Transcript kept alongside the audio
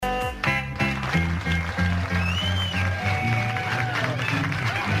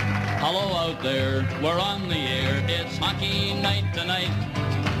there, we're on the air. It's hockey night tonight.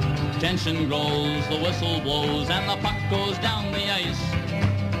 Tension grows, the whistle blows, and the puck goes down the ice.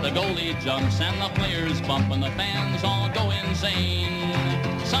 The goalie jumps and the players bump and the fans all go insane.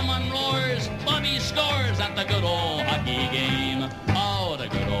 Someone roars, Bobby scores at the good old hockey game. Oh, the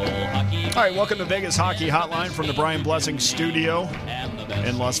good old hockey game. All right, welcome to Vegas Hockey Hotline from the Brian Blessing Studio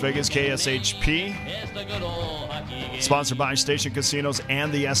in Las Vegas, KSHP. Sponsored by Station Casinos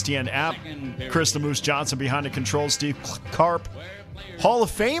and the STN app. Chris the Moose Johnson behind the controls. Steve Karp, Hall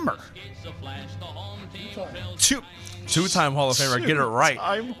of Famer. Two-time Hall of Famer. Get it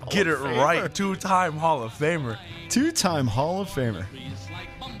right. Get it right. Two-time Hall of Famer. Two-time Hall of Famer.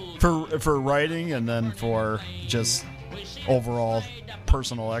 For writing and then for just overall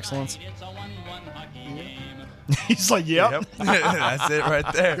personal excellence. He's like, yep. That's it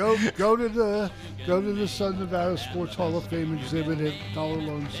right there. Go to the Southern Nevada Sports Hall of Fame exhibit at Dollar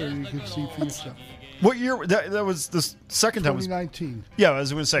Loan Center. You can see for yourself. What year? That was the second time. 2019. Yeah, I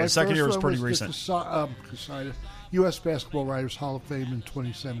was going to say, My second year was first pretty one recent. Just U.S. Basketball Writers Hall of Fame in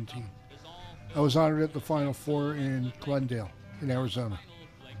 2017. I was honored at the Final Four in Glendale, in Arizona.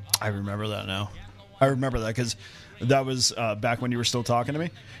 I remember that now. I remember that because that was back when you were still talking to me,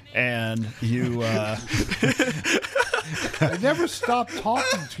 and you. I never stopped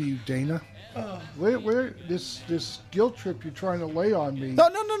talking to you, Dana. Where this guilt trip you're trying to lay on me? No.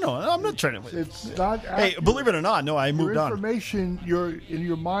 I'm not trying to. It's not. Hey, believe it or not, no, I moved your on. Information in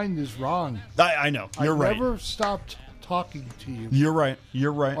your mind is wrong. I know. You're right. I never stopped talking to you. You're right.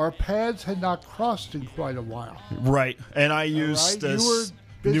 You're right. Our paths had not crossed in quite a while. Right, and I used this. You were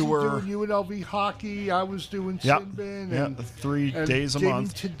busy newer doing UNLV hockey. I was doing Sinbin and 3 days a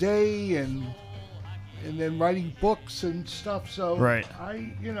month today, and then writing books and stuff. So right.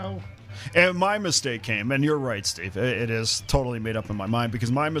 And my mistake came, and you're right, Steve. It is totally made up in my mind because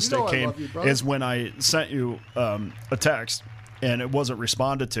my mistake came is when I sent you a text and it wasn't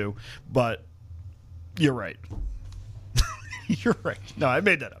responded to. But you're right. You're right. No, I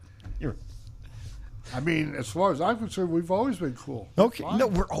made that up. You're right. I mean, as far as I'm concerned, we've always been cool. Okay. No,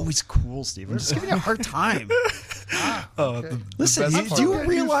 we're always cool, Steve. I'm just giving you a hard time. Okay. Listen, do you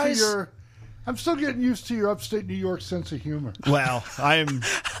realize... I'm still getting used to your upstate New York sense of humor. Well, I am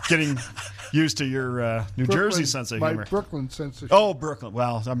getting used to your New Jersey sense of humor. My Brooklyn sense of humor. Oh, Brooklyn.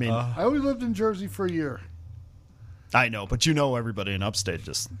 Well, I mean... I only lived in Jersey for a year. I know, but you know everybody in upstate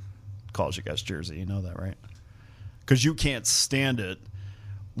just calls you guys Jersey. You know that, right? Because you can't stand it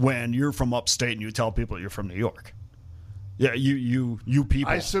when you're from upstate and you tell people you're from New York. Yeah, you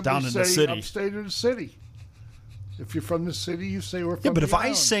people down in the city. Upstate or the city. If you're from the city, you say we're from Yeah, but if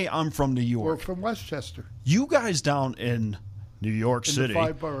island. I say I'm from New York. Or from Westchester. You guys down in New York City the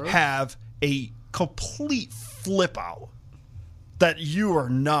 5 boroughs. have a complete flip out that you are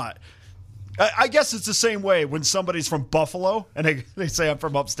not. I guess it's the same way when somebody's from Buffalo and they say I'm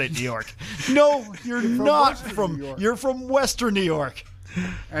from upstate New York. No, you're not from. You're from Western New York.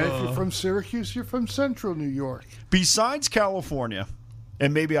 And if you're from Syracuse, you're from Central New York. Besides California,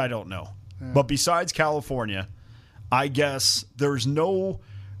 and maybe I don't know, but besides California, I guess there's no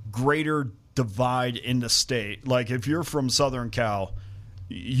greater divide in the state. Like if you're from Southern Cal,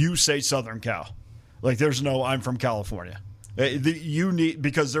 you say Southern Cal. Like there's no I'm from California. You need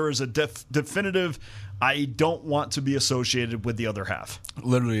because there is a definitive. I don't want to be associated with the other half.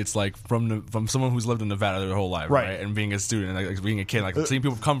 Literally, it's like from someone who's lived in Nevada their whole life, right? And being a student, like being a kid, like seeing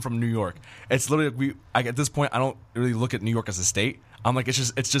people come from New York. It's literally at this point, I don't really look at New York as a state. I'm like,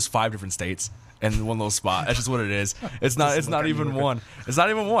 it's just 5 different states in one little spot. That's just what it is. It's not even one. It's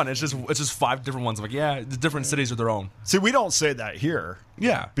not even one. It's just 5 different ones. I'm like, yeah, the different cities are their own. See, we don't say that here.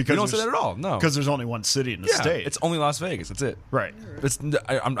 Yeah, because we don't say that at all. No, because there's only one city in the state. It's only Las Vegas. That's it. Right.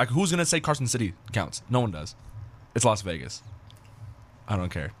 I'm like, who's gonna say Carson City counts? No one does. It's Las Vegas. I don't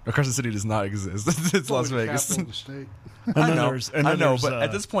care. Carson City does not exist. It's Las Vegas. Capital of the state. I know, but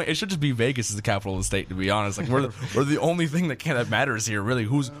at this point, it should just be Vegas as the capital of the state. To be honest, like we're the only thing that matters here. Really,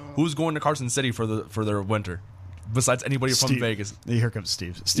 who's going to Carson City for their winter? Besides anybody from Vegas. Here comes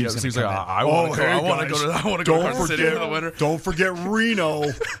Steve. Steve's like, I want to go to Carson City for the winter. Don't forget Reno.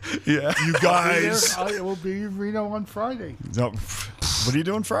 Yeah, you guys. I will be in Reno on Friday. What are you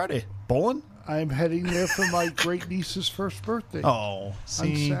doing Friday? Bowling? I'm heading there for my great niece's first birthday. Oh,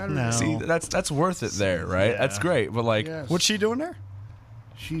 see, on Saturday. No. See, that's worth it there, right? Yeah. That's great, but like, what's she doing there?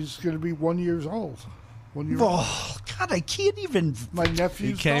 She's going to be 1 year old. 1 year old. Oh, God, I can't even. My nephew's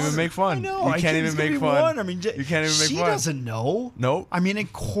You can't even make fun. I know. You can't even make fun. I mean, you can't even make fun. She doesn't know. Nope. I mean,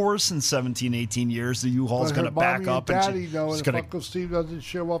 of course, in 17, 18 years, the U-Haul's going to back up. And Daddy and know, and if Uncle Steve doesn't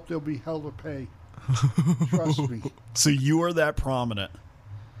show up, there'll be hell to pay. Trust me. So you are that prominent.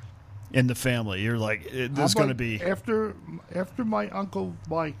 in the family. You're like, there's going to be after my uncle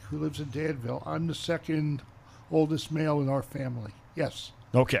Mike, who lives in Danville. I'm the second oldest male in our family. Yes.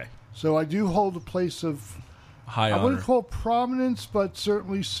 Okay. So I do hold a place of high I honor. wouldn't call it prominence, but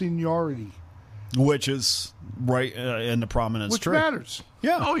certainly seniority, Which is right in the prominence which tree. matters.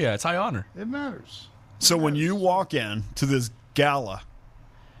 Yeah. Oh yeah, it's high honor. It matters. So when you walk in to this gala,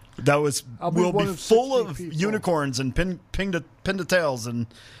 that will one be of full 60 of people. unicorns and pin to tails and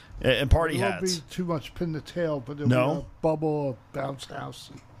party There won't hats. be too much pin the tail, but there'll No? be a bubble, a bounce house.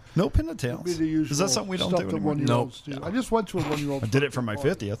 And No pin to tails. be the usual Is that something we don't stuff do that anymore? 1-year-olds do. I just went to a 1-year-old. I did it for my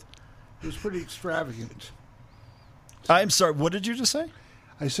birthday party. 50th. It was pretty extravagant. I'm sorry. What did you just say?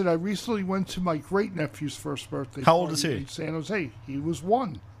 I said I recently went to my great nephew's first birthday. How old party is he? In San Jose. He was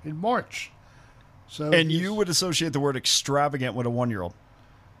 1 in March. So And he's- you would associate the word extravagant with a 1-year-old.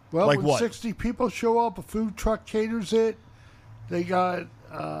 well, like when what? 60 people show up, a food truck caters it. They got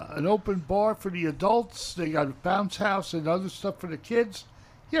an open bar for the adults. They got a bounce house and other stuff for the kids.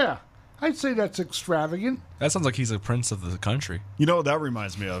 Yeah, I'd say that's extravagant. That sounds like he's a prince of the country. You know what that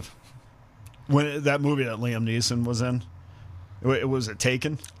reminds me of? When that movie that Liam Neeson was in. It was it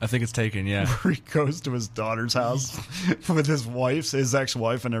Taken? I think it's taken. Yeah. Where he goes to his daughter's house with his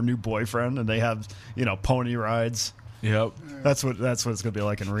ex-wife and her new boyfriend, and they have pony rides. Yep. That's what it's going to be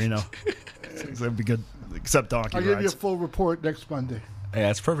like in Reno. It'd be good, except donkey I'll give you a rides. full report next Monday. Hey,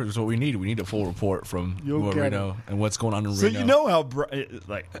 that's perfect. That's what we need. We need a full report from You'll what get Reno and what's going on in So Reno. you know how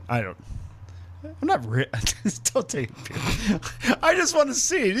I'm not. Don't take it. I just want to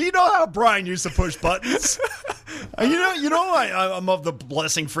see. You know how Brian used to push buttons. I'm of the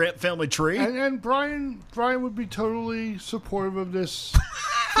blessing family tree. And Brian would be totally supportive of this.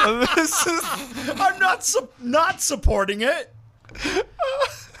 I'm not supporting it.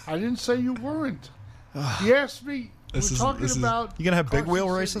 I didn't say you weren't. He asked me. We're talking about. You gonna have big Carson wheel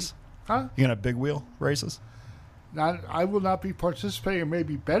City. races? Huh? You gonna have big wheel races? I will not be participating or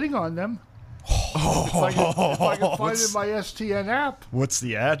maybe betting on them. If I can find it in my STN app. What's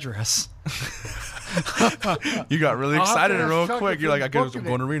the address? You got really I'll have excited to ask real Chuck quick. if You're like, he's I'm booking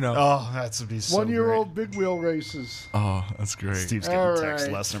going to Reno. Oh, that's would be so 1-year-old big wheel races. Oh, that's great. Steve's getting All texts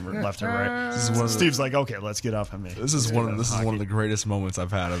right. left and right. This is one of the, Steve's like, okay, let's get off of me. this is one of the greatest moments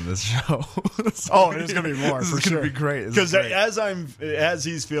I've had on this show. Oh, there's gonna be more. This for is sure. gonna be great. This is Because great. as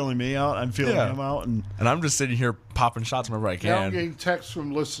he's feeling me out, I'm feeling Yeah. him out. And And I'm just sitting here popping shots whenever I Now I'm can. getting texts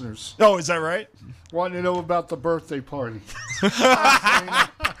from listeners oh, is that right? wanting to know about the birthday party.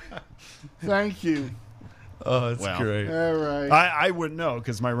 Thank you. Oh, it's Wow. great. All right. I wouldn't know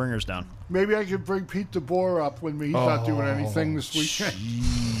because my ringer's down. Maybe I could bring Pete DeBoer up when he's not doing anything this weekend.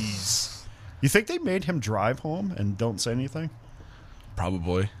 Jeez. You think they made him drive home and don't say anything?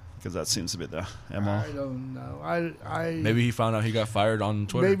 Probably. Because that seems to be the MO. I don't know. Maybe he found out he got fired on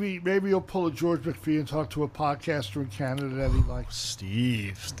Twitter. Maybe he'll pull a George McPhee and talk to a podcaster in Canada that he likes.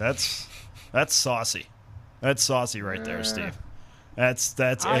 Steve, that's saucy. That's saucy right there, Steve. That's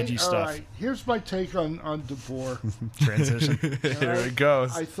edgy All stuff. right. Here's my take on DeBoer. Transition. Here it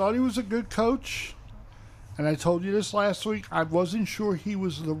goes. I thought he was a good coach, and I told you this last week. I wasn't sure he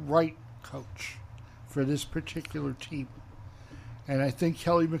was the right coach for this particular team. And I think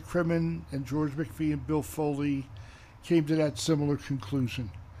Kelly McCrimmon and George McPhee and Bill Foley came to that similar conclusion.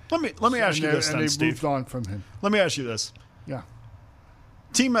 Let me ask you this, and then, they Steve. moved on from him. Let me ask you this. Yeah.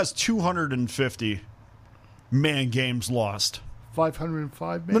 Team has 250 man games lost.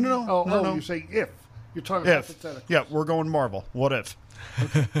 505 maybe? No. Oh, you're saying if. You're talking If. hypothetical. Yeah, we're going Marvel. What if?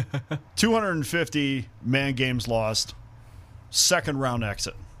 250 man games lost. Second round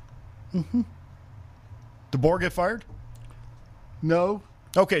exit. Mm-hmm. DeBoer get fired? No.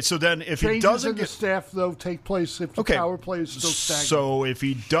 Okay, so then if Changes he doesn't in the get staff, though, take place if the power play is still stagnant. so if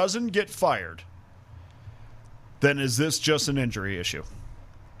he doesn't get fired, then is this just an injury issue?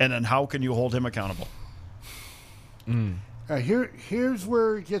 And then how can you hold him accountable? Here's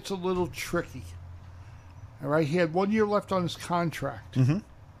where it gets a little tricky. All right, he had 1 year left on his contract. Mm-hmm.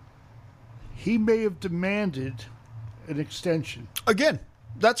 He may have demanded an extension, Again,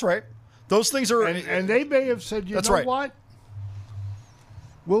 that's right. Those things are and they may have said, "You That's know right. what?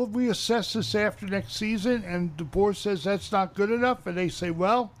 We'll reassess this after next season." And DeBoer says that's not good enough, and they say,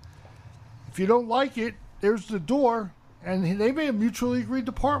 "Well, if you don't like it, there's the door." And they may have mutually agreed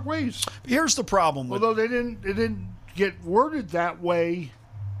to part ways. Here's the problem with Although they didn't get worded that way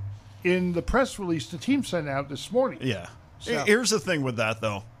in the press release the team sent out this morning. Yeah. So- Here's the thing with that,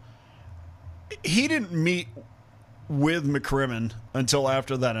 though. He didn't meet with McCrimmon until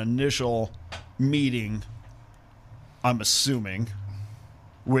after that initial meeting, I'm assuming,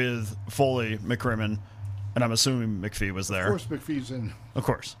 with Foley, McCrimmon, And I'm assuming McPhee was there. Of course McPhee's in. Of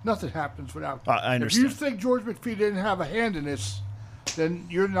course. Nothing happens without. I understand. If you think George McPhee didn't have a hand in this, then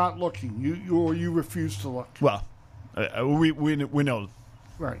you're not looking. You refuse to look. Well, we know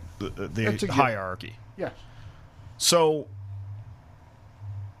Right. the hierarchy. Yes. So,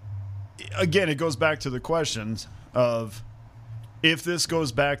 again, it goes back to the questions of if this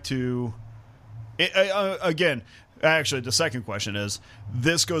goes back to, again, actually, the second question is,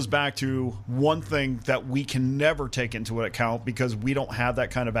 this goes back to one thing that we can never take into account because we don't have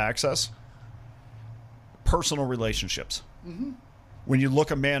that kind of access. Personal relationships. Mm-hmm. When you look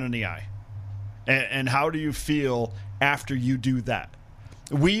a man in the eye. And how do you feel after you do that?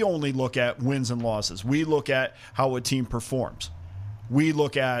 We only look at wins and losses. We look at how a team performs. We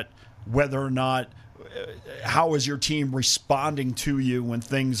look at whether or not, how is your team responding to you when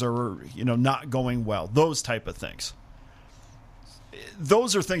things are, not going well. Those type of things.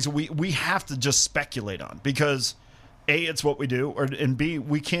 Those are things that we have to just speculate on because A, it's what we do, and B,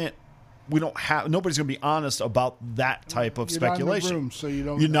 nobody's going to be honest about that type of speculation.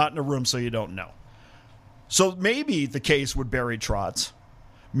 You're not in a room, so you don't know. So maybe the case with Barry Trotz,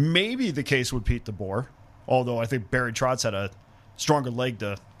 maybe the case with Pete DeBoer, although I think Barry Trotz had a stronger leg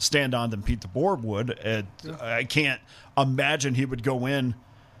to stand on than Pete DeBoer would. I can't imagine he would go in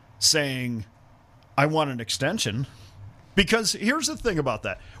saying, I want an extension. Because here's the thing about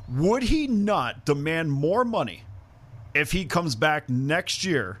that. Would he not demand more money if he comes back next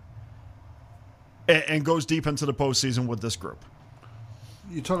year and goes deep into the postseason with this group?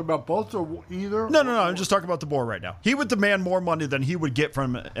 You talking about both or either? No. I'm just talking about DeBoer right now. He would demand more money than he would get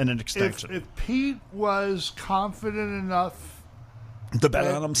from an extension. If Pete was confident enough to bet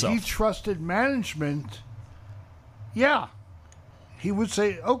on himself, he trusted management, yeah, he would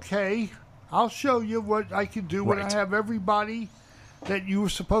say, okay, I'll show you what I can do when I have everybody that you were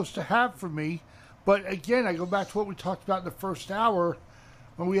supposed to have for me. But again, I go back to what we talked about in the first hour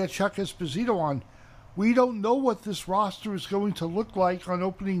when we had Chuck Esposito on. We don't know what this roster is going to look like on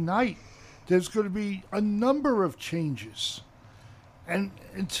opening night. There's going to be a number of changes. And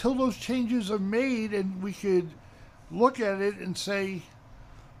until those changes are made and we could look at it and say,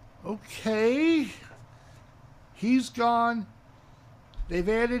 okay, he's gone. They've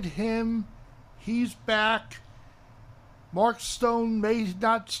added him. He's back. Mark Stone may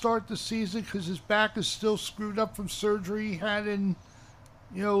not start the season because his back is still screwed up from surgery he had in,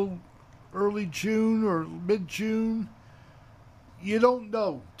 early June or mid-June. You don't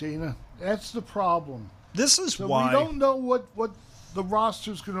know, Dana. That's the problem. This is why we don't know what the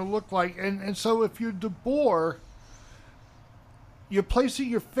roster's going to look like. And so if you're DeBoer, you're placing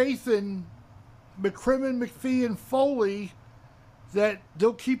your faith in McCrimmon, McPhee, and Foley that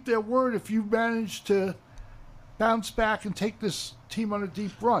they'll keep their word if you manage to bounce back and take this team on a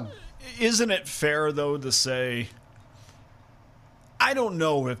deep run. Isn't it fair, though, to say, I don't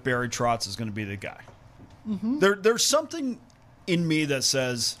know if Barry Trotz is going to be the guy. Mm-hmm. There's something in me that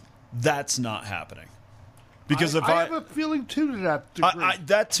says that's not happening. Because I have a feeling, too, to that degree.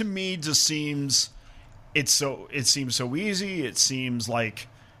 That, to me, just seems it seems so easy. It seems like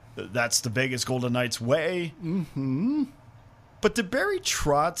that's the Vegas Golden Knights way. Mm-hmm. But did Barry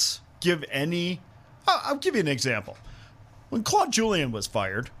Trotz give any... I'll give you an example. When Claude Julien was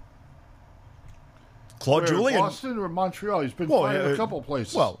fired... Julien... Boston or Montreal? He's been fired a couple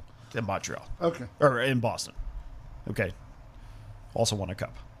places. Well, in Montreal. Okay. Or in Boston. Okay. Also won a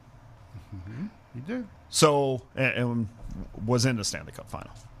cup. Mm-hmm. He did. So, and was in the Stanley Cup final.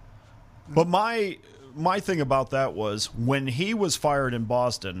 Mm-hmm. But my thing about that was when he was fired in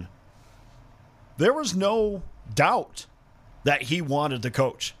Boston, there was no doubt that he wanted to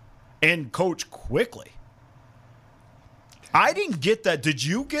coach and coach quickly. I didn't get that. Did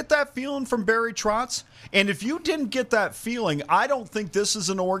you get that feeling from Barry Trotz? And if you didn't get that feeling, I don't think this is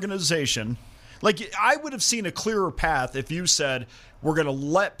an organization. Like, I would have seen a clearer path if you said, we're going to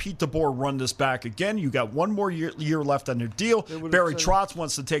let Pete DeBoer run this back again. You got one more year left on your deal. Barry Trotz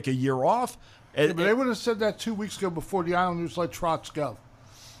wants to take a year off. Yeah, but they would have said that 2 weeks ago before the Islanders let Trotz go.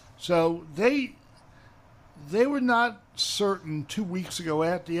 So they were not certain 2 weeks ago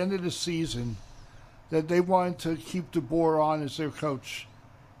at the end of the season that they wanted to keep DeBoer on as their coach,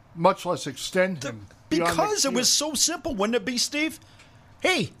 much less extend him. Because it was so simple, wouldn't it be, Steve?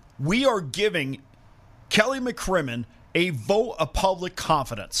 Hey, we are giving Kelly McCrimmon a vote of public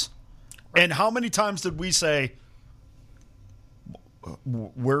confidence. And how many times did we say,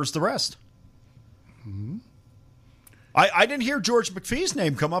 where's the rest? Mm-hmm. I didn't hear George McPhee's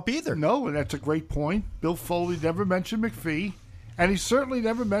name come up either. No, and that's a great point. Bill Foley never mentioned McPhee, and he certainly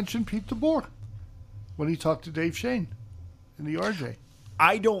never mentioned Pete DeBoer when he talked to Dave Shane in the RJ.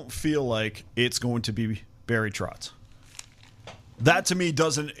 I don't feel like it's going to be Barry Trotz. That to me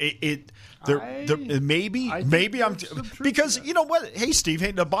doesn't maybe I'm because you know what? Hey, Steve.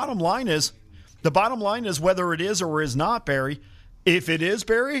 Hey, the bottom line is whether it is or is not Barry. If it is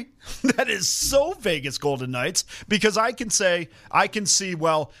Barry, that is so Vegas Golden Knights because I can see.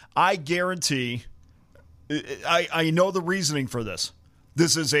 Well, I guarantee. I know the reasoning for this.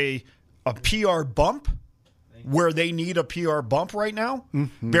 This is a PR bump where they need a PR bump right now.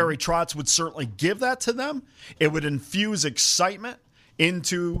 Mm-hmm. Barry Trotz would certainly give that to them. It would infuse excitement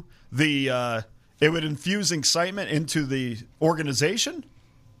into the organization.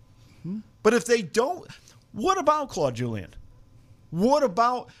 Mm-hmm. But if they don't, what about Claude Julien? What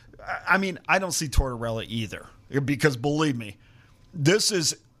about? I mean, I don't see Tortorella either because believe me, this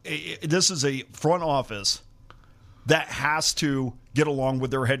is a front office that has to get along with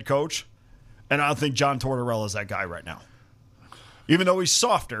their head coach. And I don't think John Tortorella is that guy right now. Even though he's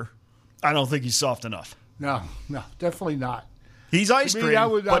softer, I don't think he's soft enough. No, definitely not. He's ice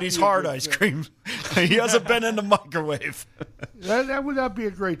cream, but he's hard ice cream. He hasn't been in the microwave. That would not be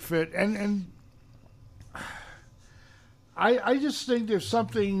a great fit. And I just think there's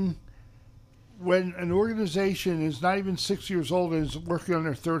something when an organization is not even 6 years old and is working on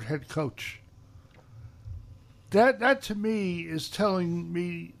their third head coach. That to me is telling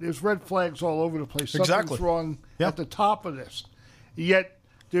me there's red flags all over the place. Something's wrong at the top of this. Yet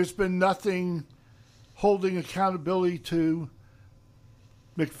there's been nothing holding accountability to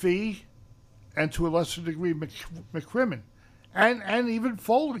McPhee and to a lesser degree McCrimmon. And even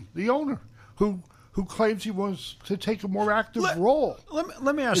Foley, the owner, who claims he wants to take a more active role.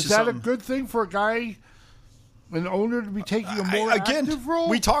 Let me ask you something. Is that a good thing for a guy, an owner, to be taking a more active role?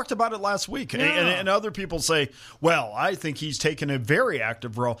 We talked about it last week, and other people say, well, I think he's taken a very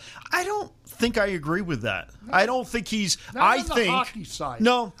active role. I don't think I agree with that. No. I don't think he's... Not on the hockey side.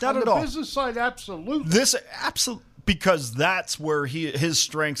 No, not at all. On the business side, absolutely. Because that's where his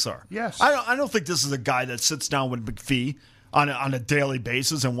strengths are. Yes. I don't think this is a guy that sits down with McPhee on a daily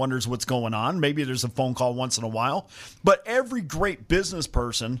basis and wonders what's going on. Maybe there's a phone call once in a while. But every great business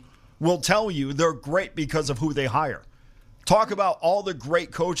person will tell you they're great because of who they hire. Talk about all the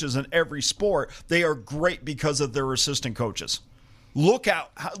great coaches in every sport. They are great because of their assistant coaches. Look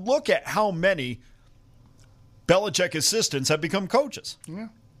at how many Belichick assistants have become coaches. Yeah.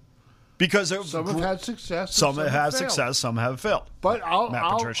 Because some have had success. Some have had success. Some have failed. But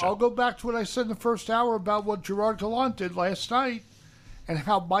I'll go back to what I said in the first hour about what Gerard Gallant did last night and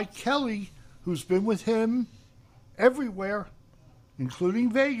how Mike Kelly, who's been with him everywhere,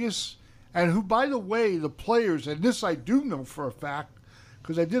 including Vegas, and who, by the way, the players, and this I do know for a fact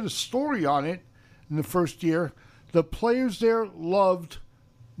because I did a story on it in the first year, the players there loved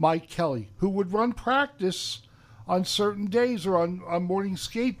Mike Kelly, who would run practice on certain days or on morning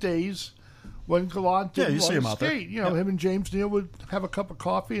skate days when Gallant didn't want to skate. You know, him and James Neal would have a cup of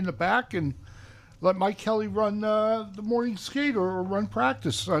coffee in the back and let Mike Kelly run the morning skate or run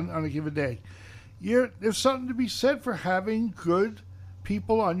practice on a given day. There's something to be said for having good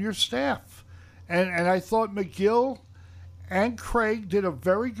people on your staff. And I thought McGill and Craig did a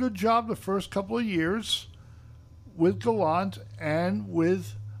very good job the first couple of years with Gallant and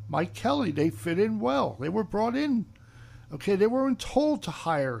with Mike Kelly. They fit in well. They were brought in. Okay, they weren't told to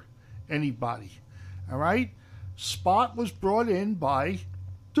hire anybody. All right? Spot was brought in by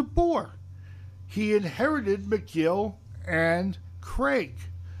DeBoer. He inherited McGill and Craig.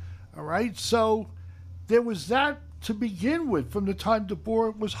 All right? So there was that to begin with from the time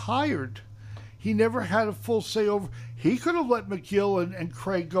DeBoer was hired. He never had a full say over. He could have let McGill and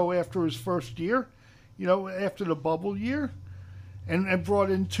Craig go after his first year, after the bubble year. And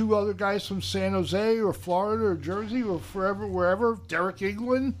brought in two other guys from San Jose or Florida or Jersey or wherever, Derek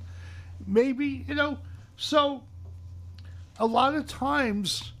England, maybe, So a lot of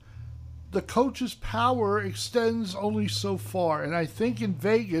times the coach's power extends only so far. And I think in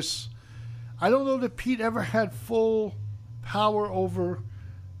Vegas, I don't know that Pete ever had full power over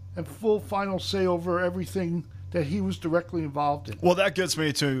and full final say over everything that he was directly involved in. Well, that gets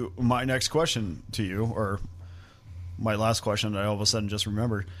me to my next question to you, or my last question that I all of a sudden just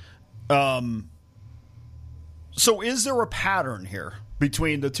remembered. So is there a pattern here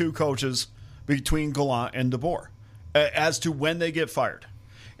between the two coaches, between Gallant and DeBoer, as to when they get fired?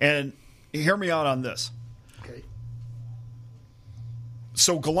 And hear me out on this. Okay.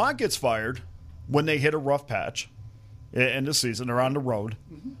 So Gallant gets fired when they hit a rough patch in the season. They're on the road.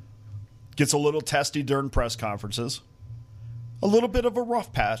 Mm-hmm. Gets a little testy during press conferences. A little bit of a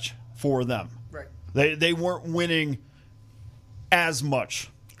rough patch for them. Right. They weren't winning as much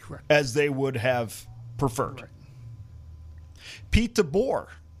Correct. as they would have preferred. Right. Pete DeBoer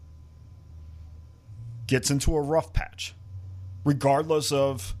gets into a rough patch, regardless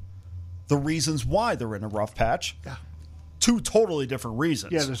of the reasons why they're in a rough patch. Yeah. Two totally different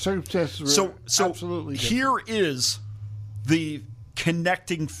reasons. Yeah, the circumstances are absolutely different. Here is the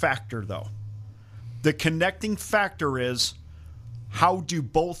connecting factor, though. The connecting factor is, how do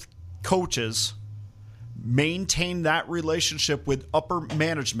both coaches maintain that relationship with upper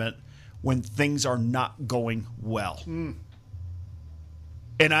management when things are not going well?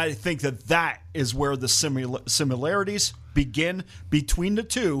 And I think that is where the similarities begin between the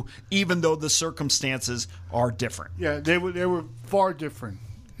two, even though the circumstances are different. Yeah, they were far different.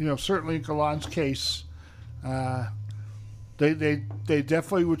 Certainly in Galant's case, they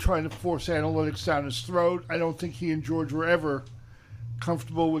definitely were trying to force analytics down his throat. I don't think he and George were ever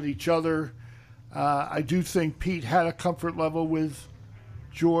comfortable with each other. I do think Pete had a comfort level with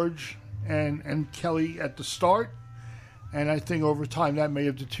George and Kelly at the start, and I think over time that may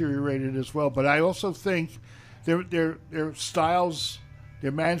have deteriorated as well. But I also think their styles,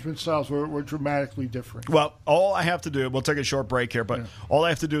 their management styles were dramatically different. Well, all I have to do, we'll take a short break here, but all I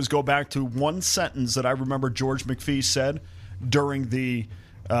have to do is go back to one sentence that I remember George McPhee said during the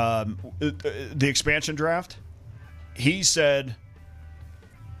expansion draft. He said,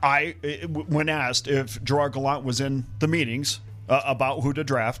 when asked if Gerard Gallant was in the meetings about who to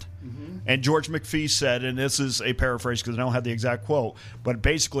draft, and George McPhee said, and this is a paraphrase because I don't have the exact quote, but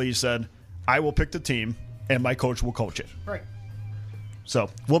basically he said, I will pick the team and my coach will coach it. Right.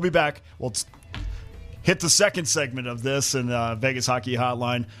 So we'll be back. We'll hit the second segment of this in Vegas Hockey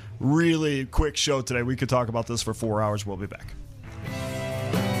Hotline. Really quick show today. We could talk about this for 4 hours. We'll be back.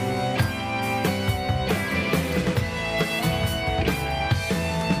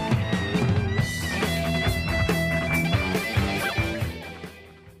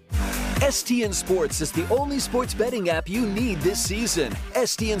 STN Sports is the only sports betting app you need this season.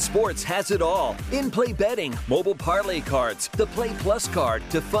 STN Sports has it all. In-play betting, mobile parlay cards, the Play Plus card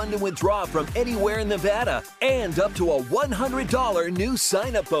to fund and withdraw from anywhere in Nevada, and up to a $100 new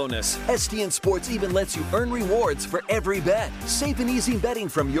sign-up bonus. STN Sports even lets you earn rewards for every bet. Safe and easy betting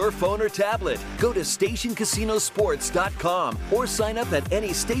from your phone or tablet. Go to stationcasinosports.com or sign up at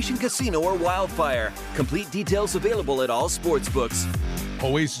any Station Casino or Wildfire. Complete details available at all sportsbooks.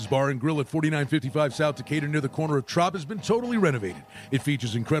 Oasis Bar and Grill at 4955 South Decatur near the corner of Trop has been totally renovated. It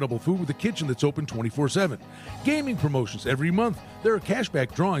features incredible food with a kitchen that's open 24/7. Gaming promotions every month. There are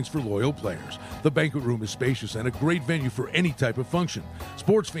cashback drawings for loyal players. The banquet room is spacious and a great venue for any type of function.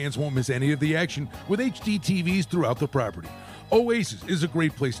 Sports fans won't miss any of the action with HD TVs throughout the property. Oasis is a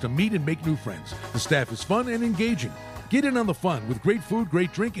great place to meet and make new friends. The staff is fun and engaging. Get in on the fun with great food,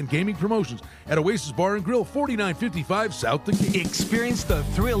 great drink, and gaming promotions at Oasis Bar and Grill, 4955 South Decatur. Experience the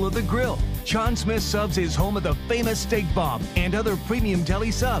thrill of the grill. John Smith Subs is home of the famous steak bomb and other premium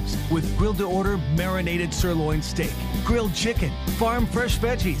deli subs with grilled-to-order marinated sirloin steak, grilled chicken, farm fresh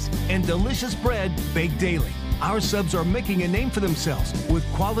veggies, and delicious bread baked daily. Our subs are making a name for themselves with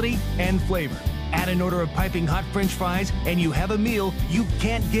quality and flavor. Add an order of piping hot French fries, and you have a meal you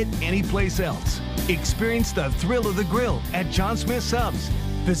can't get anyplace else. Experience the thrill of the grill at John Smith Subs.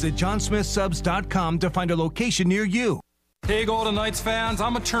 Visit johnsmithsubs.com to find a location near you. Hey Golden Knights fans,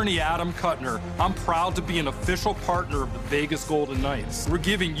 I'm attorney Adam Kuttner. I'm proud to be an official partner of the Vegas Golden Knights. We're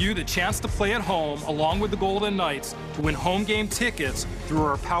giving you the chance to play at home along with the Golden Knights to win home game tickets through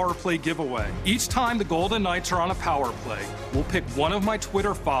our Power Play giveaway. Each time the Golden Knights are on a Power Play, we'll pick one of my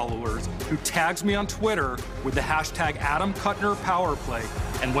Twitter followers who tags me on Twitter with the hashtag Adam Kuttner Power Play.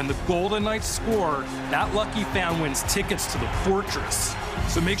 And when the Golden Knights score, that lucky fan wins tickets to the Fortress.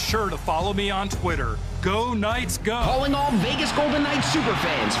 So make sure to follow me on Twitter. Go Knights, go! Calling all Vegas Golden Knights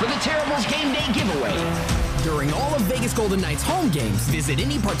superfans for the Terribles Game Day giveaway. During all of Vegas Golden Knights home games, visit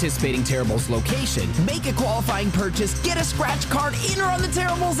any participating Terribles location, make a qualifying purchase, get a scratch card in or on the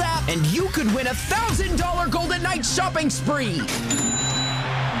Terribles app, and you could win a $1,000 Golden Knights shopping spree.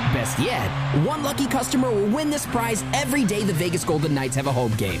 Best yet, one lucky customer will win this prize every day the Vegas Golden Knights have a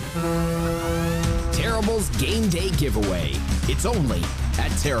home game. Terribles Game Day Giveaway. It's only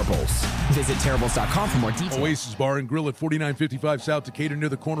at Terribles. Visit Terribles.com for more details. Oasis Bar and Grill at 4955 South Decatur near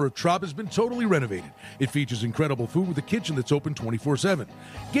the corner of Trop has been totally renovated. It features incredible food with a kitchen that's open 24/7.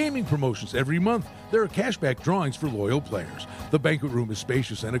 Gaming promotions every month. There are cashback drawings for loyal players. The banquet room is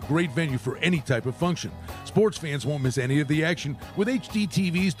spacious and a great venue for any type of function. Sports fans won't miss any of the action with HD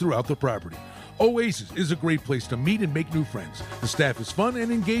TVs throughout the property. Oasis is a great place to meet and make new friends. The staff is fun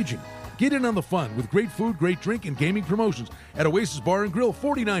and engaging. Get in on the fun with great food, great drink, and gaming promotions at Oasis Bar and Grill,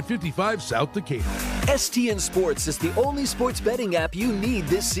 4955 South Decatur. STN Sports is the only sports betting app you need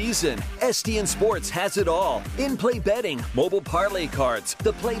this season. STN Sports has it all. In-play betting, mobile parlay cards,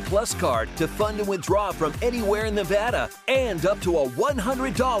 the Play Plus card to fund and withdraw from anywhere in Nevada, and up to a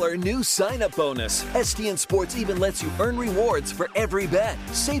 $100 new sign-up bonus. STN Sports even lets you earn rewards for every bet.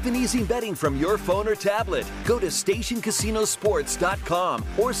 Safe and easy betting from your phone or tablet. Go to stationcasinosports.com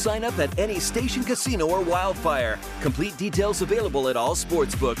or sign up at any Station Casino or Wildfire. Complete details available at all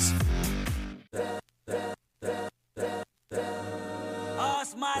sportsbooks.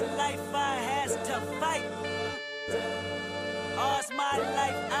 All's my life I has to fight. All's my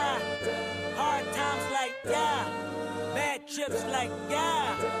life hard times like bad trips like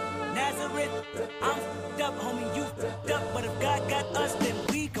Nazareth, I'm f***ed up, homie, you f***ed up, but if God got us, then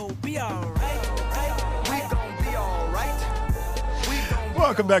we gon' be alright, we gon' be alright.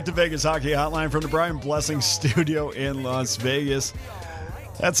 Welcome back to Vegas Hockey Hotline from the Brian Blessing Studio in Las Vegas.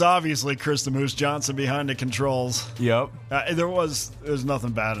 That's obviously Chris the Moose Johnson behind the controls. Yep. There's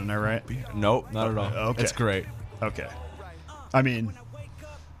nothing bad in there, right? Nope, not at all. Okay. It's great. Okay. I mean,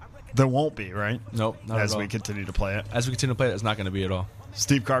 there won't be, right? Nope, not As at all. we continue to play it. As we continue to play it, it's not going to be at all.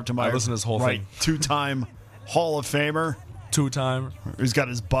 Steve Carp to my I listen to this whole right, thing. Two-time Hall of Famer. Two-time. He's got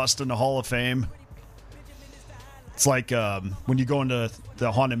his bust in the Hall of Fame. It's like when you go into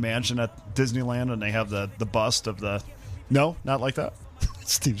the Haunted Mansion at Disneyland and they have the bust of the... No, not like that?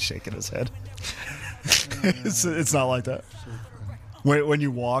 Steve's shaking his head. It's not like that. When you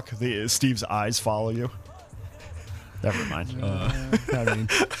walk, Steve's eyes follow you. Never mind. I mean,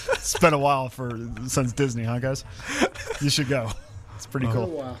 it's been a while since Disney, huh, guys? You should go. It's pretty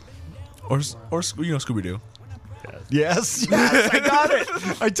cool. Or Scooby Doo. Yes, I got it.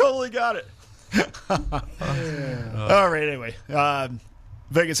 I totally got it. All right, anyway.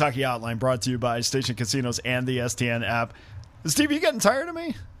 Vegas Hockey Outline brought to you by Station Casinos and the STN app. Steve, you getting tired of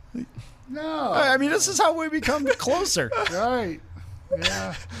me? No. I mean, this is how we become closer. Right.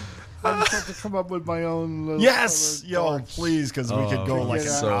 Yeah. I just have to come up with my own little... Yes. Yo, please, because we could go like an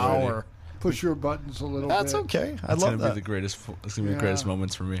so hour. Push your buttons a little That's bit. okay. I It's love gonna that. be the greatest. It's gonna be the greatest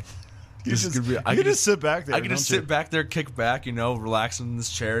moments for me. You just sit back there. I can just sit back there, kick back, relax in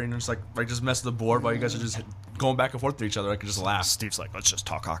this chair, and just just mess with the board while you guys are just going back and forth to each other. I can just laugh. Steve's like, let's just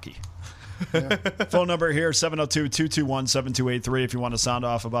talk hockey. Phone number here, 702-221-7283 if you want to sound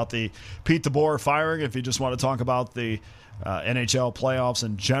off about the Pete DeBoer firing, if you just want to talk about the NHL playoffs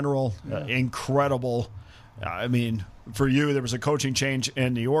in general. Incredible. I mean, for you, there was a coaching change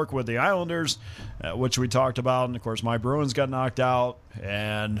in New York with the Islanders, which we talked about, and of course my Bruins got knocked out,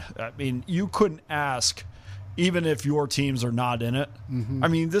 and I mean, you couldn't ask, even if your teams are not in it. I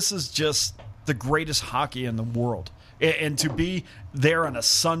mean, this is just the greatest hockey in the world. And to be there on a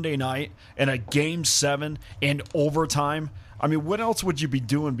Sunday night in a Game 7 in overtime, I mean, what else would you be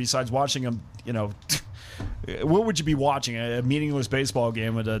doing besides watching them, what would you be watching? A meaningless baseball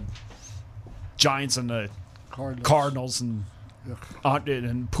game with the Giants and the Cardinals and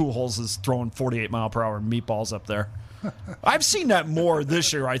Pujols is throwing 48-mile-per-hour meatballs up there. I've seen that more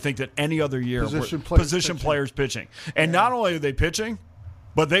this year, I think, than any other year. Position players pitching. And not only are they pitching,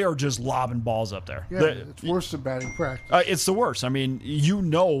 but they are just lobbing balls up there. Yeah, it's worse than batting practice. It's the worst. I mean,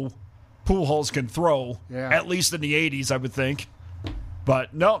 Pujols can throw, at least in the 80s, I would think.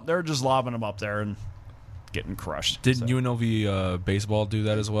 But no, they're just lobbing them up there and getting crushed. Didn't UNLV baseball do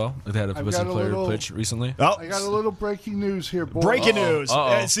that as well? They had a position player pitch recently. I got a little breaking news here, boys. Breaking news.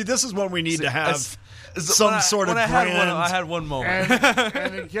 See, this is when we need to have some sort of brand. I had one moment.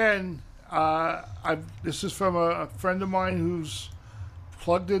 And again, this is from a friend of mine who's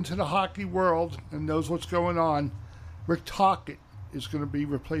plugged into the hockey world and knows what's going on. Rick Tocchet is going to be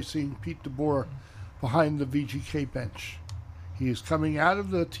replacing Pete DeBoer behind the VGK bench. He is coming out of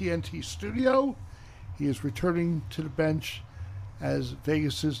the TNT studio. He is returning to the bench as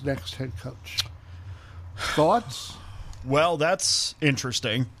Vegas's next head coach. Thoughts? Well, that's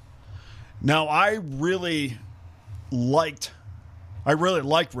interesting. Now, I really liked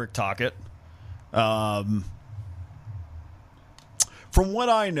Rick Tocchet. From what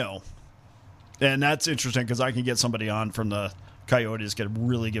I know, and that's interesting because I can get somebody on from the Coyotes could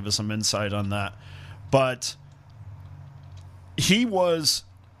really give us some insight on that. But he was,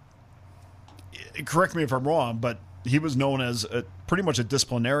 correct me if I'm wrong, but he was known as pretty much a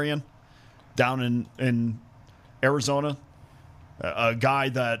disciplinarian down in Arizona. A guy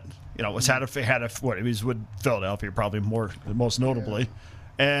that he was with Philadelphia probably most notably,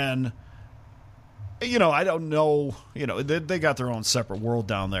 and I don't know. They got their own separate world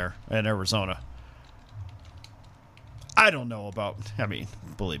down there in Arizona. I don't know about. I mean,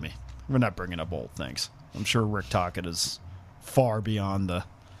 believe me, we're not bringing up old things. I'm sure Rick Tocchet is far beyond the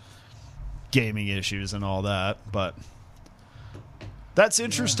gaming issues and all that, but that's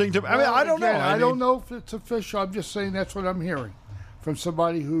interesting to me. I mean, I don't know. I don't know if it's official. I'm just saying that's what I'm hearing from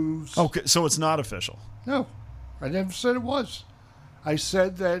somebody who's... Okay, so it's not official. No, I never said it was. I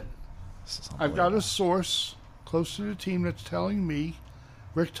said that I've got a source close to the team that's telling me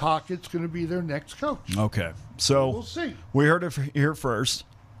Rick Tockett's going to be their next coach. Okay, so we'll see. We heard it here first.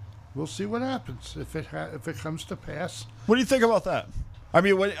 We'll see what happens if it comes to pass. What do you think about that? I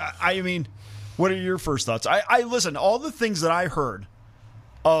mean, what are your first thoughts? I listen, all the things that I heard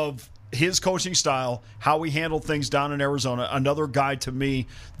of his coaching style, how he handled things down in Arizona, another guy to me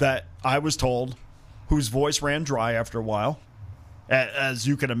that I was told whose voice ran dry after a while. As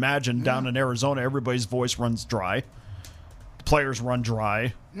you can imagine, down in Arizona, everybody's voice runs dry. Players run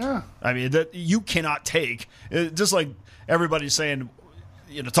dry. Yeah. I mean, that you cannot take. Just like everybody's saying,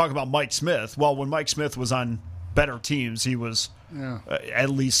 talk about Mike Smith. Well, when Mike Smith was on better teams, he was at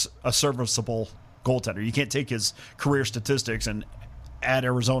least a serviceable goaltender. You can't take his career statistics and add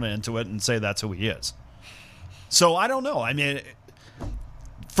Arizona into it and say that's who he is. So I don't know. I mean,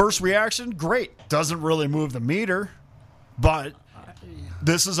 first reaction, great. Doesn't really move the meter, but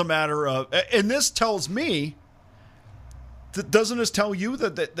this is a matter of, and this tells me, doesn't this tell you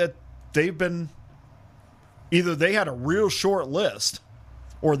that they've been, either they had a real short list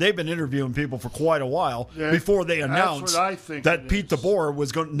or they've been interviewing people for quite a while before they announced that Pete DeBoer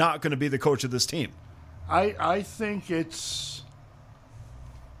was not going to be the coach of this team? I think it's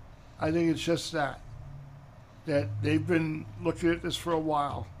just that they've been looking at this for a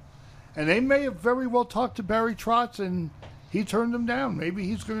while. And they may have very well talked to Barry Trotz and he turned them down. Maybe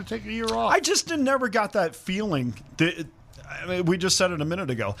he's going to take a year off. I just never got that feeling. I mean, we just said it a minute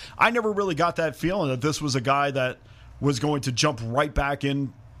ago. I never really got that feeling that this was a guy that was going to jump right back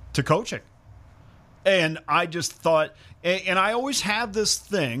into coaching. And I just thought, and I always have this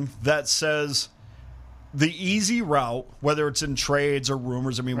thing that says the easy route, whether it's in trades or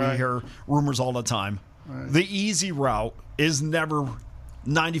rumors, I mean, we hear rumors all the time. Right. The easy route is never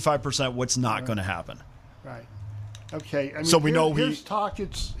 95% what's not going to happen. Right. Okay. I mean, so we know here's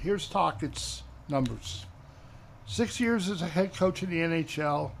Tockett's numbers. 6 years as a head coach in the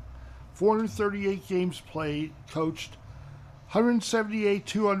NHL, 438 games played, coached, 178,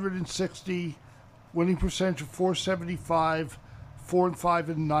 260, winning percentage of .475, 4-5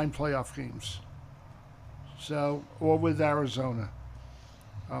 in 9 playoff games. So, or with Arizona,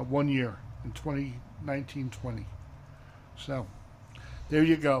 1 year in 2019-20. So, there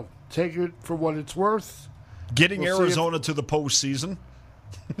you go. Take it for what it's worth. Getting Arizona to the postseason.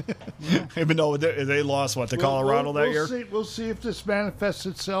 Even though they lost, to Colorado that year? We'll see if this manifests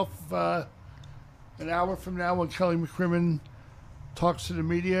itself an hour from now when Kelly McCrimmon talks to the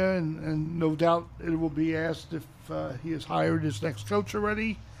media, and no doubt it will be asked if he has hired his next coach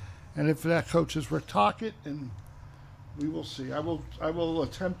already, and if that coach is Rick Tocchet, and we will see. I will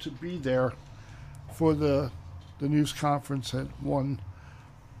attempt to be there for the news conference at 1.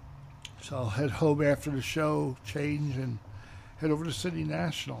 So I'll head home after the show, change, and head over to City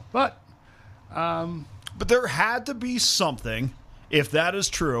National. But there had to be something, if that is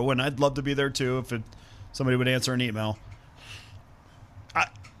true, and I'd love to be there too if somebody would answer an email.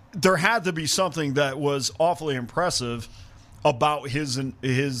 There had to be something that was awfully impressive about his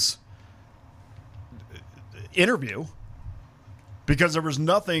interview, because there was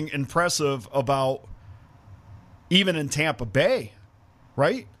nothing impressive about even in Tampa Bay,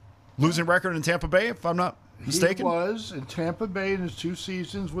 right? Losing record in Tampa Bay, if I'm not mistaken. He was in Tampa Bay in his 2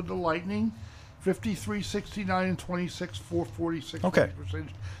 seasons with the Lightning, 53, 69, and 26, 446. Okay.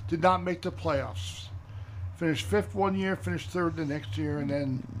 Did not make the playoffs. Finished 5th 1 year, finished 3rd the next year, and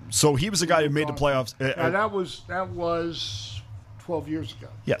then. So he was the guy who made the playoffs. Now that was 12 years ago.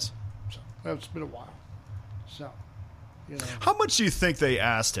 Yes. So that's been a while. So, how much do you think they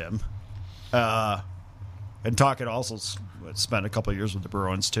asked him? And Tocchet also spent a couple of years with the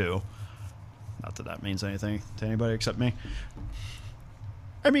Bruins too. Not that means anything to anybody except me.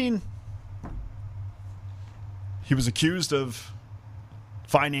 I mean, he was accused of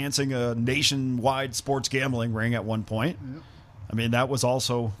financing a nationwide sports gambling ring at one point. Yep. I mean, that was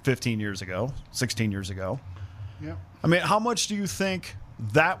also 15 years ago, 16 years ago. Yeah. I mean, how much do you think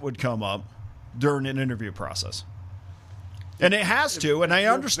that would come up during an interview process? And it has to, and I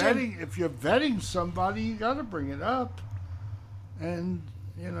understand. If you're vetting somebody, you got to bring it up. And,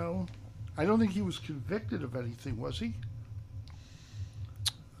 I don't think he was convicted of anything, was he?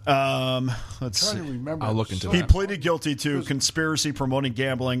 Let's see. I'll look into it. He pleaded guilty to conspiracy, promoting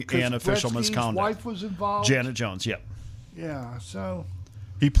gambling, and official misconduct. His wife was involved. Janet Jones, yep. Yeah, so.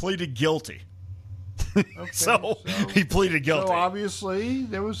 He pleaded guilty. So he pleaded guilty. So obviously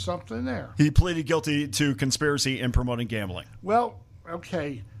there was something there. He pleaded guilty to conspiracy and promoting gambling. Well,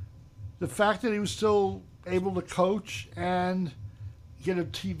 okay. The fact that he was still able to coach and get a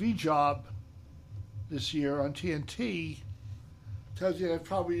TV job this year on TNT tells you that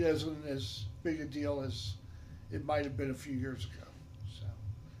probably isn't as big a deal as it might have been a few years ago. So.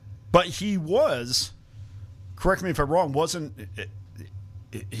 But he was, correct me if I'm wrong,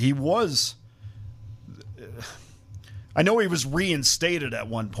 he was, I know he was reinstated at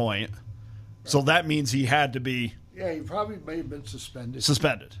one point, right. So that means he had to be. Yeah, he probably may have been suspended.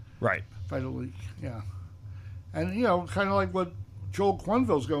 Suspended, right. By the league, yeah. And, kind of like what Joel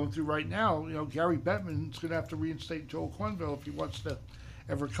Quenneville's going through right now. Gary Bettman's going to have to reinstate Joel Quenneville if he wants to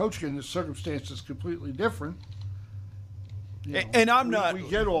ever coach again. The circumstance is completely different. And I'm not. We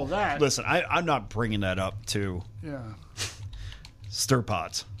get all that. Listen, I'm not bringing that up to stir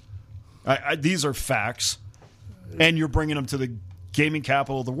pots. These are facts, and you're bringing them to the gaming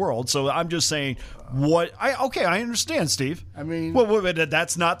capital of the world. So I'm just saying I understand, Steve. I mean,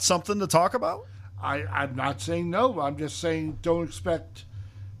 that's not something to talk about. I'm not saying no. I'm just saying don't expect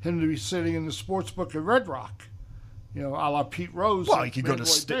him to be sitting in the sports book at Red Rock, a la Pete Rose. Well, he could go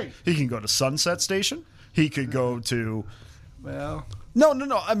to he can go to Sunset Station. He could go to. Well, no.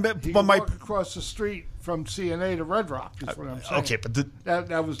 He can walk across the street from CNA to Red Rock. Is what I'm saying. Okay, but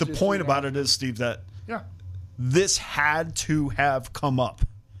that was the point about it is, Steve, that this had to have come up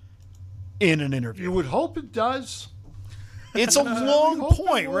in an interview. You would hope it does. It's a long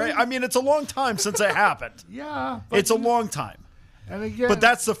point, right? I mean, it's a long time since it happened. Yeah. It's a long time. And again, but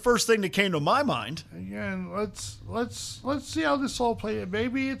that's the first thing that came to my mind. Again, let's see how this all plays.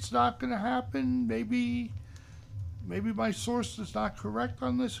 Maybe it's not going to happen. Maybe my source is not correct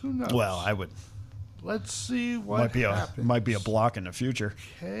on this. Who knows? Well, I would. Let's see what happens. Might be a block in the future.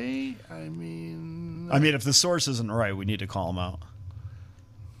 Okay, I mean, if the source isn't right, we need to call him out.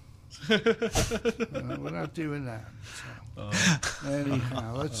 No, we're not doing that. So.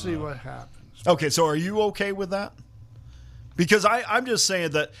 Anyhow, let's see what happens. Okay, so are you okay with that? Because I'm just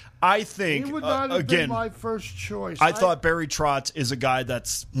saying that I think, he would not have been my first choice. I thought Barry Trotz is a guy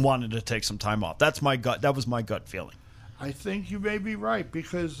that's wanted to take some time off. That's my gut. That was my gut feeling. I think you may be right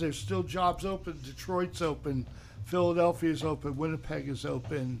because there's still jobs open. Detroit's open. Philadelphia's open. Winnipeg is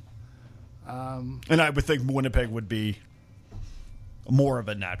open. And I would think Winnipeg would be more of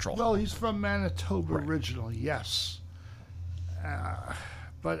a natural. Well, he's from Manitoba originally, yes.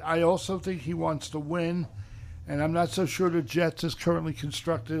 But I also think he wants to win. And I'm not so sure the Jets, as currently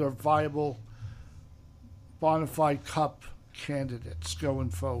constructed, are viable bona fide Cup candidates going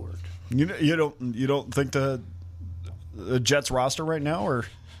forward. You don't think the Jets roster right now, or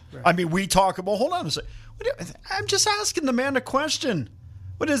right. I mean, we talk about. Hold on a second. I'm just asking the man a question.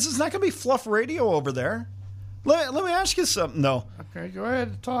 What is this? Not going to be fluff radio over there. Let me ask you something though. Okay, go ahead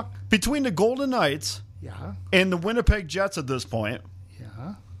and talk. Between the Golden Knights, and the Winnipeg Jets at this point,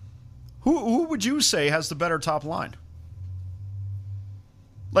 Who would you say has the better top line?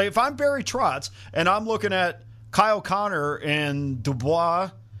 Like, if I'm Barry Trotz and I'm looking at Kyle Connor and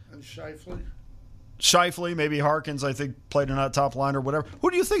Dubois and Scheifele, maybe Harkins, I think played in that top line or whatever. Who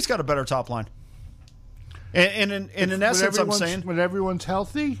do you think's got a better top line? And in essence, I'm saying when everyone's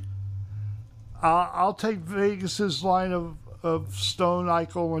healthy, I'll take Vegas's line of Stone,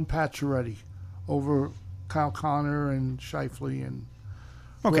 Eichel, and Pacioretty over Kyle Connor and Scheifele and.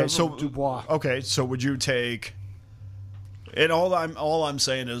 Okay, so Dubois. Okay, so would you take? And all I'm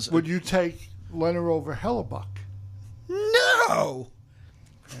saying is, would you take Leonard over Hellebuck? No,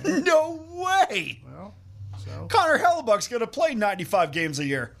 no way. Well, so Connor Hellebuck's going to play 95 games a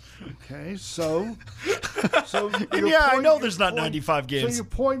year. Okay, so I know there's not 95 games. So your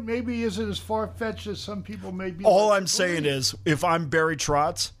point maybe isn't as far fetched as some people may be. All I'm saying is, if I'm Barry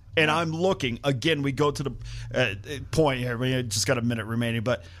Trotz. And I'm looking, again, we go to the point here. We just got a minute remaining,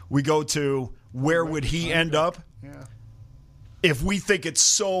 but we go to where would he end up? Yeah. If we think it's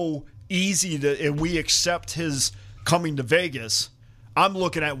so easy if we accept his coming to Vegas, I'm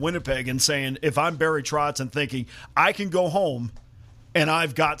looking at Winnipeg and saying, if I'm Barry Trotz and thinking, I can go home and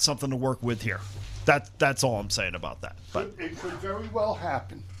I've got something to work with here. That's all I'm saying about that. But it could very well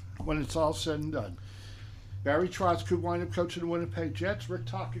happen when it's all said and done. Barry Trotz could wind up coaching the Winnipeg Jets. Rick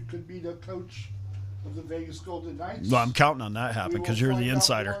Tocchet could be the coach of the Vegas Golden Knights. Well, I'm counting on that happening because you're the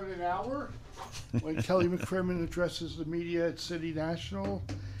insider. We will find out more in an hour when Kelly McCrimmon addresses the media at City National,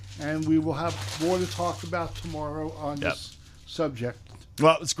 and we will have more to talk about tomorrow on this subject.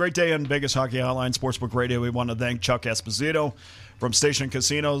 Well, it's a great day on Vegas Hockey Hotline Sportsbook Radio. We want to thank Chuck Esposito from Station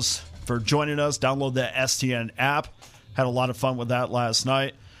Casinos for joining us. Download the STN app. Had a lot of fun with that last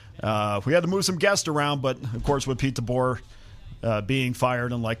night. We had to move some guests around, but of course with Pete DeBoer being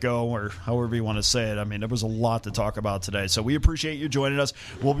fired and let go, or however you want to say it, I mean, there was a lot to talk about today. So we appreciate you joining us.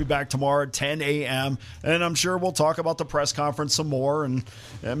 We'll be back tomorrow at 10 a.m., and I'm sure we'll talk about the press conference some more, and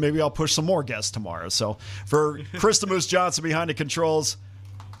maybe I'll push some more guests tomorrow. So for Chris the Moose Johnson behind the controls,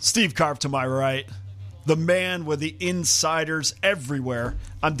 Steve Karp to my right, the man with the insiders everywhere,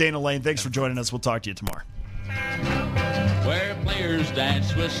 I'm Dana Lane. Thanks for joining us. We'll talk to you tomorrow. Where players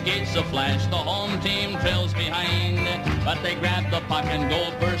dance with skates aflash, the home team trails behind, but they grab the puck and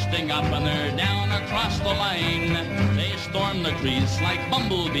go bursting up, and they're down across the line. They storm the crease like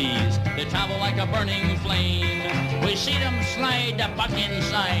bumblebees, they travel like a burning flame. We see them slide the puck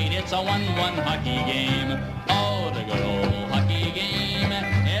inside, it's a 1-1 hockey game. Oh, the good old hockey game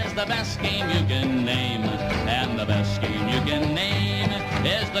is the best game you can name, and the best game you can name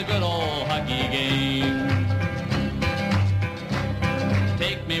is the good old hockey game.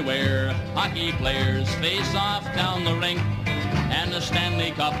 Take me where hockey players face off down the rink, and the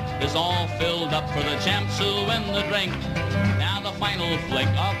Stanley Cup is all filled up for the champs who win the drink. Now the final flick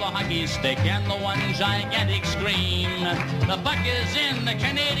of the hockey stick and the one gigantic scream. The puck is in, the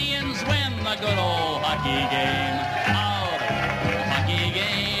Canadians win the good old hockey game. Oh, the good old hockey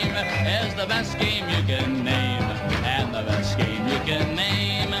game is the best game you can name, and the best game you can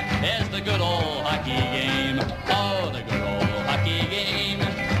name is the good old hockey game. Oh, the good old hockey game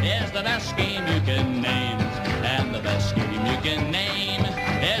is the best game you can name, and the best game you can name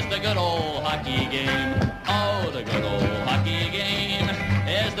is the good old hockey game. Oh, the good old hockey game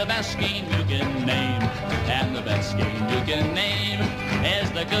is the best game you can name, and the best game you can name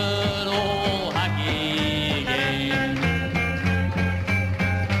is the good old hockey